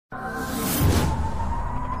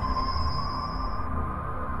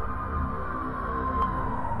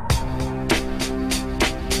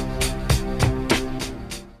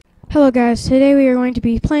Hello guys, today we are going to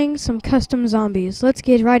be playing some custom zombies. Let's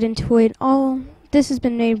get right into it. This has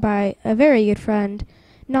been made by a very good friend,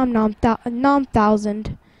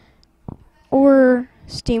 Nom1000, or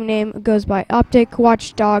Steam name goes by Optic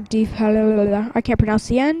Watchdog I can't pronounce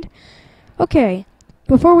the end. Okay,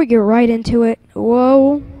 before we get right into it,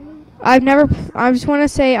 whoa, I just want to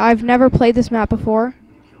say I've never played this map before.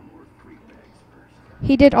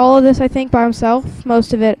 He did all of this, I think, by himself,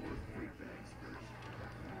 most of it.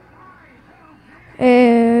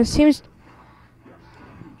 Seems...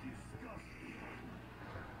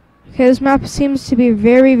 Okay, this map seems to be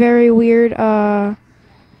very, very weird.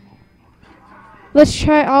 Let's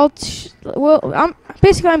try, I'm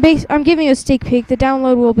giving you a sneak peek. The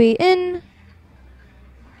download will be in...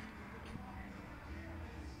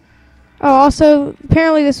 Oh, also,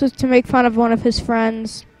 apparently this was to make fun of one of his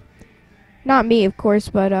friends. Not me, of course,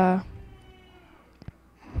 but,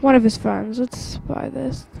 one of his friends. Let's buy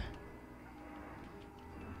this.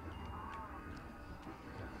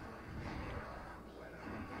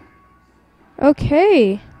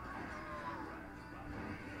 Okay.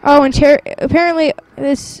 Oh, and apparently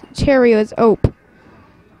this cherry is OP.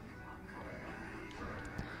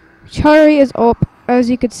 Cherry is OP,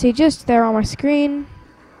 as you could see just there on my screen.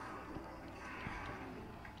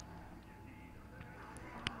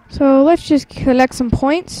 So let's just collect some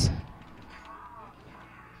points.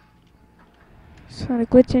 Is that a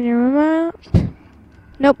glitch in your map?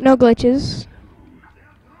 Nope, no glitches.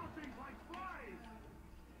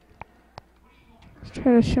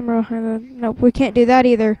 Try to shimmer behind the... Nope, we can't do that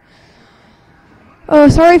either. Oh,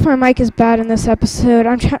 sorry if my mic is bad in this episode.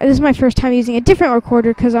 This is my first time using a different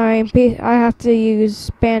recorder because I have to use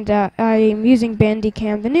I'm using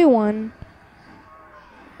Bandicam, the new one.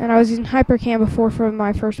 And I was using Hypercam before for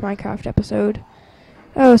my first Minecraft episode.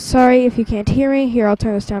 Oh, sorry if you can't hear me. Here, I'll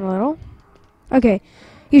turn this down a little. Okay,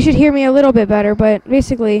 you should hear me a little bit better, but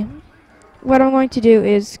basically, what I'm going to do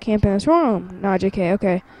is camp in this room. No, JK,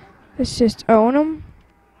 okay. Let's just own them.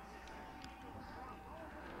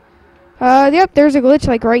 Yep, there's a glitch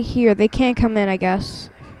like right here. They can't come in, I guess.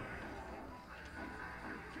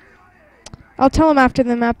 I'll tell them after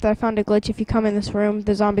the map that I found a glitch. If you come in this room,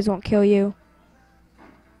 the zombies won't kill you.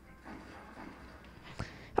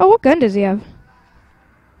 Oh, what gun does he have?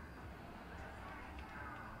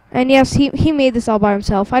 And yes, he made this all by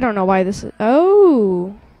himself. I don't know why this is...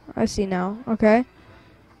 Oh, I see now. Okay.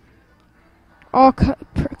 All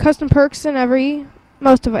custom perks in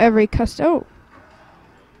most of every custom... Oh.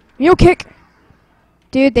 Mule kick!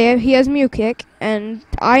 Dude, he has Mule kick, and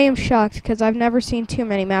I am shocked because I've never seen too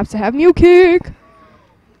many maps that have Mule kick!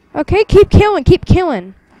 Okay, keep killing, keep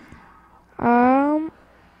killing.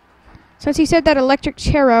 Since he said that electric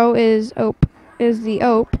Chero is the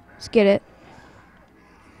OP, let's get it.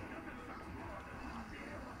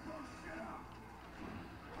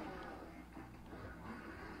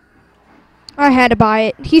 I had to buy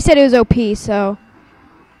it. He said it was OP, so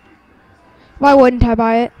why wouldn't I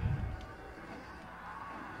buy it?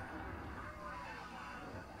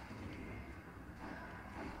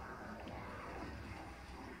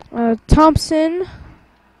 Thompson.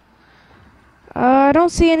 I don't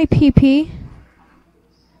see any PP.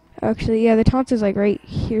 Actually, yeah, the Thompson's like right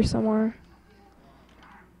here somewhere.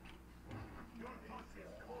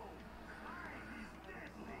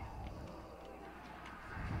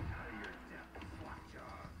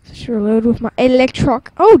 Just reload with my electroc.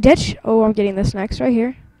 Oh, oh, I'm getting this next right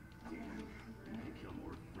here.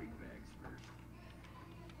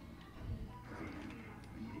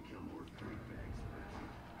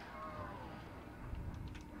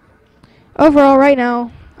 Overall, right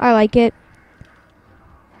now, I like it.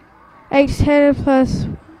 X-Head plus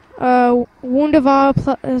Wunderbar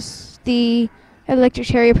plus the electric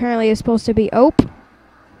cherry apparently is supposed to be OP.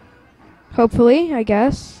 Hopefully, I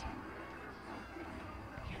guess.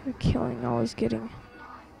 The killing all is getting...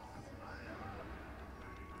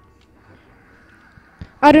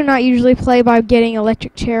 I do not usually play by getting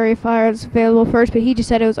electric cherry fire that's available first, but he just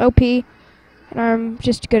said it was OP, and I'm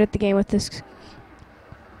just good at the game with this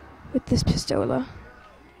pistola.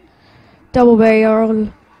 Double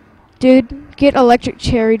barrel. Dude, get electric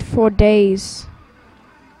cherried for days.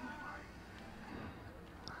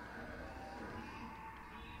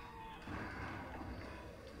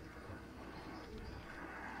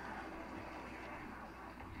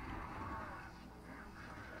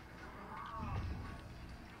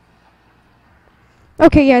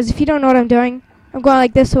 Okay, guys, if you don't know what I'm doing, I'm going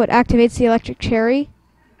like this so it activates the electric cherry.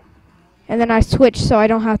 And then I switch so I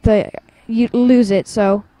don't have to lose it,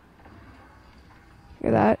 so...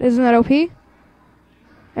 Look at that. Isn't that OP?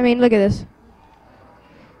 I mean, look at this.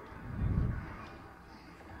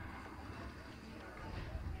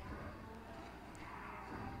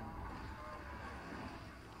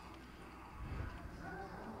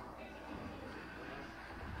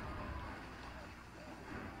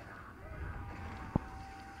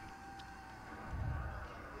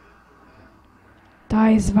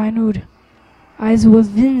 Eyes Vinud. Eyes will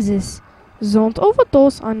win this. Don't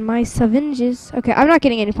overdose on my syringes. Okay, I'm not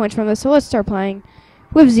getting any points from this, so let's start playing.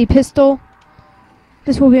 With the pistol.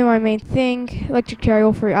 This will be my main thing. Electric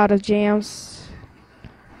carry for out of jams.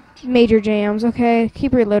 Major jams. Okay,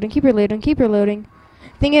 keep reloading, keep reloading, keep reloading.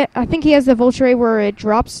 I think he has the vulture ray where it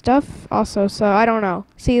drops stuff also, so I don't know.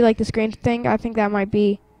 See, like the screen thing? I think that might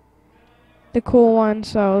be the cool one,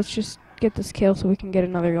 so let's just get this kill so we can get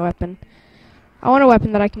another weapon. I want a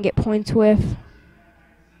weapon that I can get points with.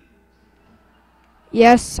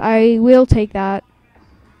 Yes, I will take that.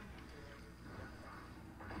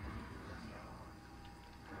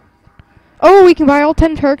 Oh, we can buy all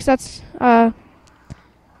 10 Turks. That's, I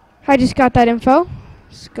just got that info.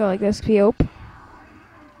 Let's go like this, P-Ope.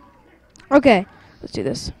 Okay, let's do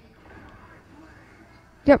this.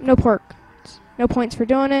 Yep, no pork. No points for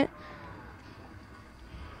doing it.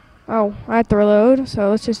 Oh, I have to reload, so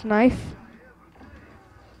let's just knife.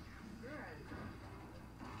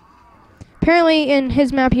 Apparently, in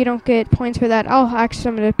his map, you don't get points for that. I'm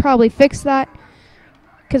going to probably fix that.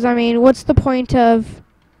 Because, I mean, what's the point of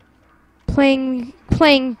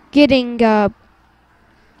getting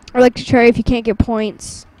electric cherry if you can't get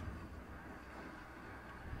points?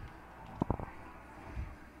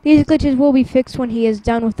 These glitches will be fixed when he is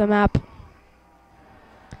done with the map.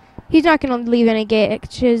 He's not going to leave any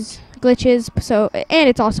glitches, so, and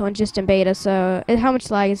it's also just in beta, so how much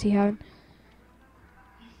lag is he having?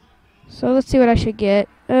 So let's see what I should get.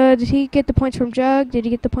 Did he get the points from Jug? Did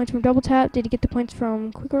he get the points from Double Tap? Did he get the points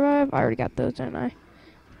from Quick Revive? I already got those, didn't I?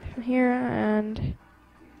 From here, and...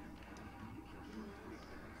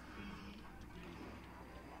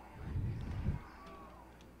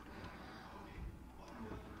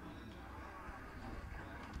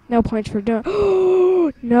 no points for doing...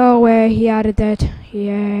 no way, he added that.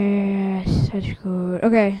 Yes, that's good.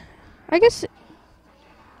 Okay, I guess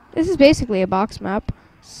this is basically a box map.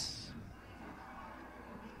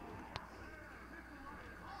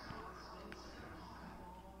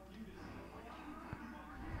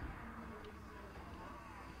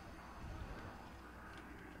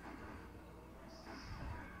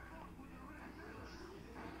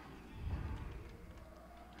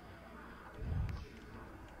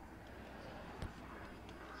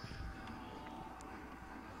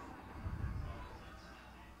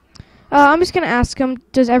 I'm just going to ask him,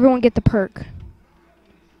 does everyone get the perk?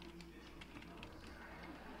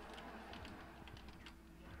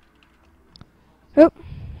 Oh,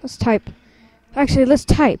 let's type. Actually, let's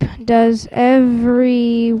type. Does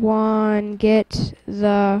everyone get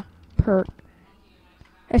the perk?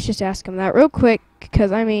 Let's just ask him that real quick,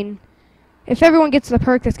 because, I mean, if everyone gets the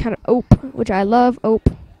perk, that's kind of OP, which I love, OP.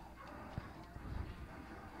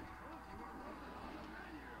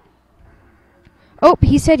 Oh,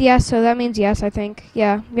 he said yes, so that means yes, I think.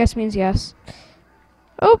 Yeah, yes means yes.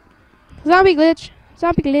 Oh, zombie glitch.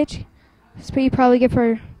 Zombie glitch. That's what you probably get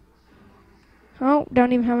for... oh,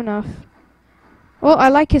 don't even have enough. Well, I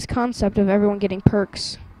like his concept of everyone getting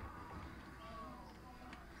perks.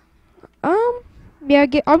 Yeah,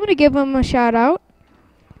 I'm gonna give him a shout out.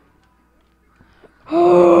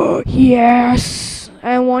 Oh, yes!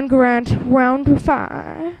 And 1 grand, round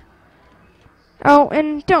 5. Oh,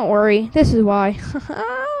 and don't worry, this is why.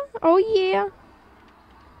 Oh yeah.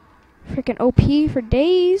 Freaking OP for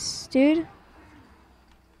days, dude.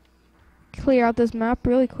 Clear out this map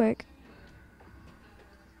really quick.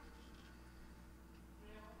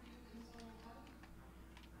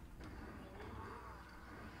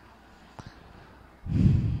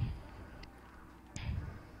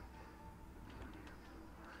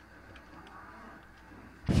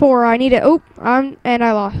 I need it. Oh, and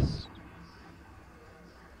I lost.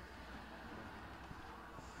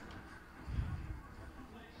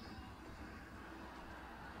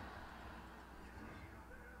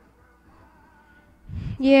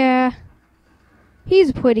 Yeah,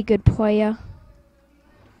 he's a pretty good player.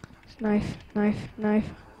 Knife, knife, knife.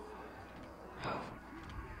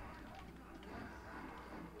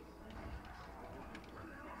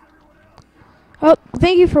 Oh,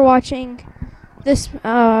 thank you for watching this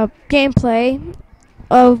gameplay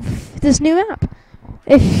of this new map.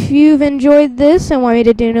 If you've enjoyed this and want me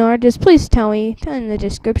to do more, just please tell me in the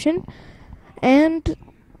description. And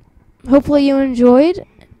hopefully you enjoyed.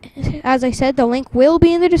 As I said, the link will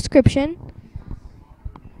be in the description.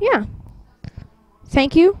 Yeah.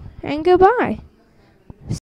 Thank you, and goodbye.